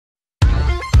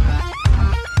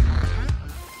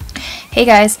Hey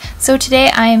guys, so today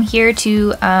I am here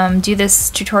to do this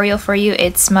tutorial for you.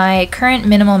 It's my current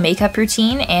minimal makeup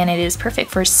routine and it is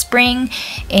perfect for spring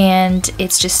and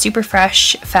it's just super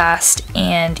fresh, fast,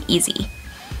 and easy.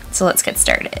 So let's get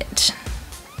started.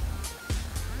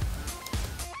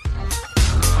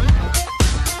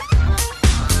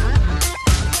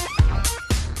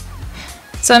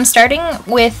 So I'm starting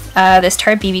with this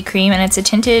Tarte BB cream, and it's a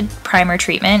tinted primer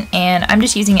treatment, and I'm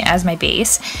just using it as my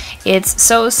base. It's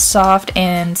so soft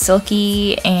and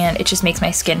silky, and it just makes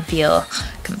my skin feel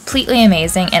completely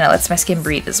amazing, and it lets my skin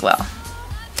breathe as well.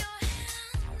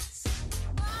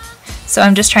 So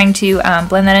I'm just trying to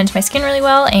blend that into my skin really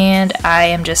well, and I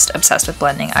am just obsessed with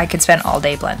blending. I could spend all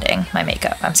day blending my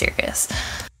makeup, I'm serious.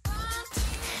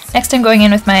 Next I'm going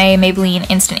in with my Maybelline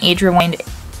Instant Age Rewind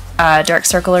dark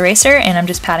circle eraser, and I'm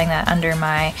just patting that under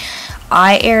my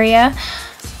eye area,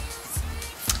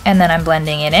 and then I'm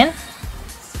blending it in.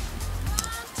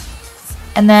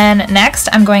 And then next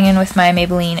I'm going in with my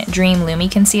Maybelline Dream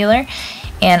Lumi Concealer,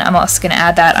 and I'm also going to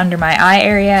add that under my eye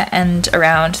area and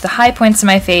around the high points of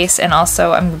my face, and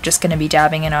also I'm just going to be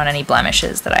dabbing in on any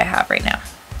blemishes that I have right now.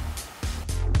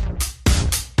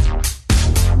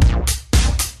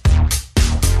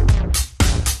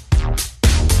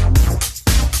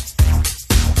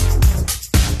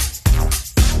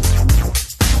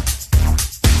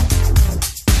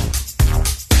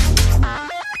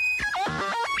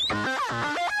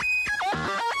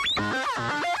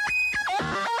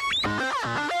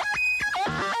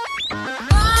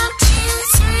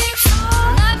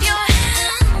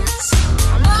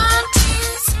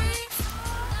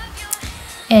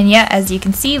 And yeah, as you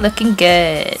can see, looking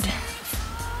good.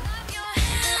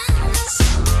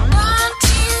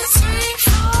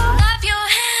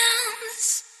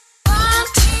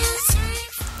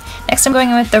 Next I'm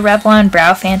going in with the Revlon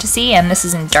Brow Fantasy, and this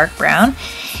is in dark brown.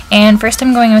 And first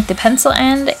I'm going with the pencil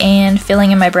end and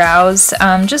filling in my brows,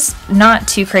 just not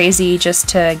too crazy, just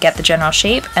to get the general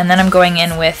shape. And then I'm going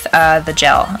in with the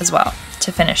gel as well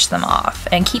to finish them off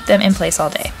and keep them in place all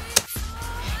day.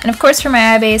 And of course for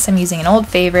my eye base, I'm using an old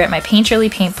favorite, my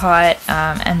Painterly paint pot,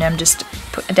 and I'm just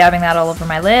dabbing that all over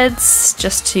my lids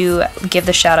just to give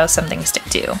the shadow something to stick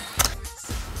to.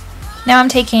 Now I'm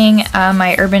taking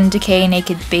my Urban Decay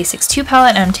Naked Basics 2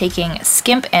 palette, and I'm taking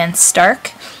Skimp and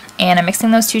Stark, and I'm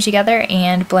mixing those two together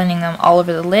and blending them all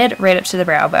over the lid right up to the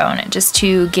brow bone, just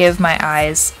to give my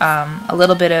eyes a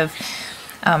little bit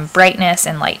of brightness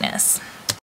and lightness.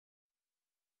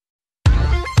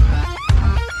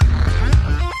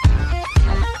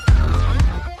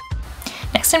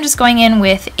 Next I'm just going in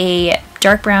with a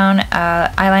dark brown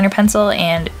eyeliner pencil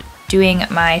and doing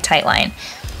my tight line.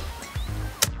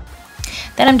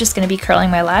 Then I'm just going to be curling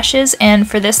my lashes, and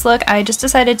for this look I just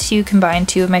decided to combine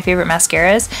two of my favorite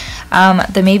mascaras,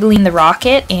 the Maybelline The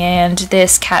Rocket and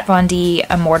this Kat Von D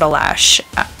Immortal Lash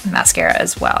mascara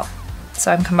as well.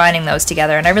 So I'm combining those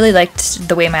together, and I really liked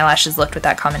the way my lashes looked with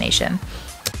that combination.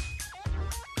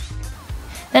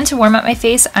 Then to warm up my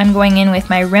face, I'm going in with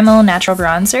my Rimmel Natural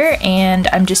Bronzer, and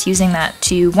I'm just using that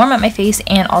to warm up my face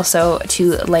and also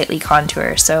to lightly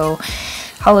contour. So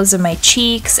hollows of my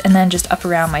cheeks, and then just up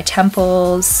around my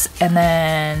temples, and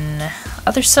then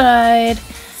other side,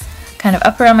 kind of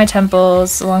up around my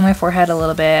temples, along my forehead a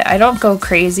little bit. I don't go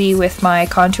crazy with my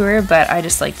contour, but I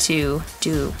just like to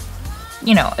do,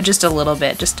 you know, just a little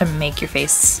bit, just to make your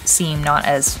face seem not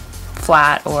as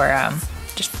flat or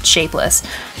just shapeless,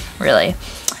 really.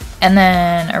 And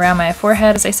then around my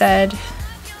forehead, as I said.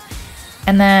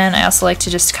 And then I also like to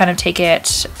just kind of take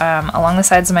it along the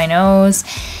sides of my nose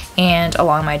and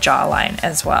along my jawline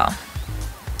as well.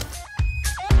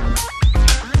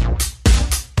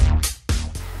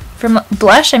 For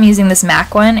blush, I'm using this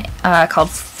MAC one called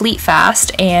Fleet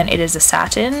Fast, and it is a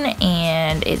satin,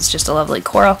 and it's just a lovely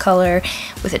coral color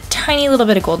with a tiny little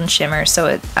bit of golden shimmer, so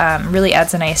it really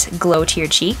adds a nice glow to your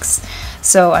cheeks.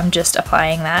 So I'm just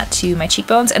applying that to my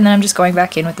cheekbones, and then I'm just going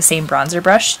back in with the same bronzer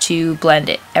brush to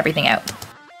blend everything out.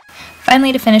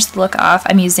 Finally, to finish the look off,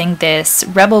 I'm using this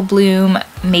Rebel Bloom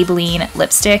Maybelline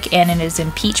lipstick, and it is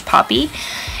in Peach Poppy.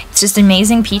 It's just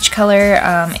amazing peach color.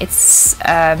 It's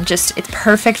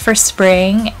perfect for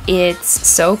spring. It's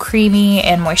so creamy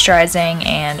and moisturizing,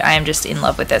 and I am just in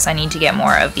love with this. I need to get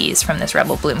more of these from this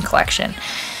Rebel Bloom collection.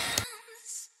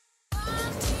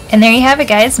 And there you have it,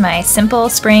 guys, my simple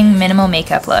spring minimal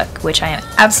makeup look, which I am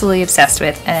absolutely obsessed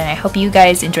with, and I hope you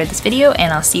guys enjoyed this video,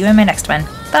 and I'll see you in my next one.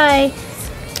 Bye!